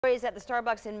Employees at the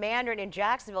Starbucks in Mandarin in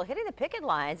Jacksonville hitting the picket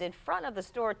lines in front of the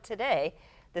store today.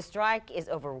 The strike is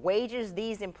over wages.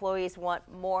 These employees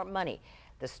want more money.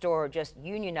 The store just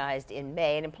unionized in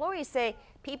May, and employees say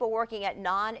people working at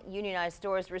non-unionized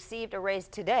stores received a raise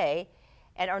today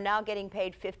and are now getting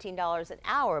paid $15 an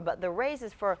hour. But the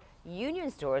raises for union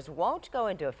stores won't go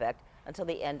into effect until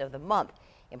the end of the month.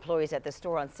 Employees at the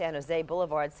store on San Jose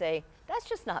Boulevard say that's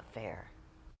just not fair.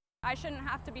 I shouldn't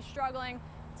have to be struggling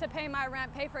to pay my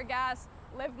rent, pay for gas,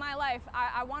 live my life.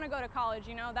 I want to go to college,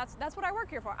 you know, that's what I work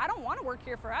here for. I don't want to work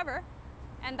here forever.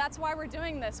 And that's why we're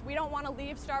doing this. We don't want to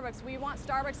leave Starbucks. We want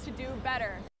Starbucks to do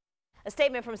better. A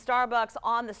statement from Starbucks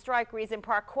on the strike reads in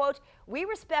part, quote, "We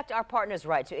respect our partners'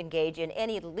 right to engage in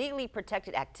any legally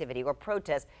protected activity or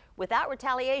protest without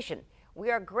retaliation. We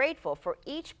are grateful for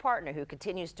each partner who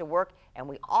continues to work, and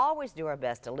we always do our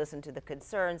best to listen to the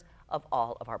concerns of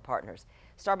all of our partners."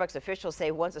 Starbucks officials say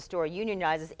once a store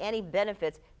unionizes, any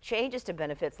changes to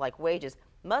benefits like wages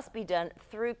must be done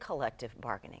through collective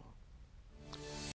bargaining.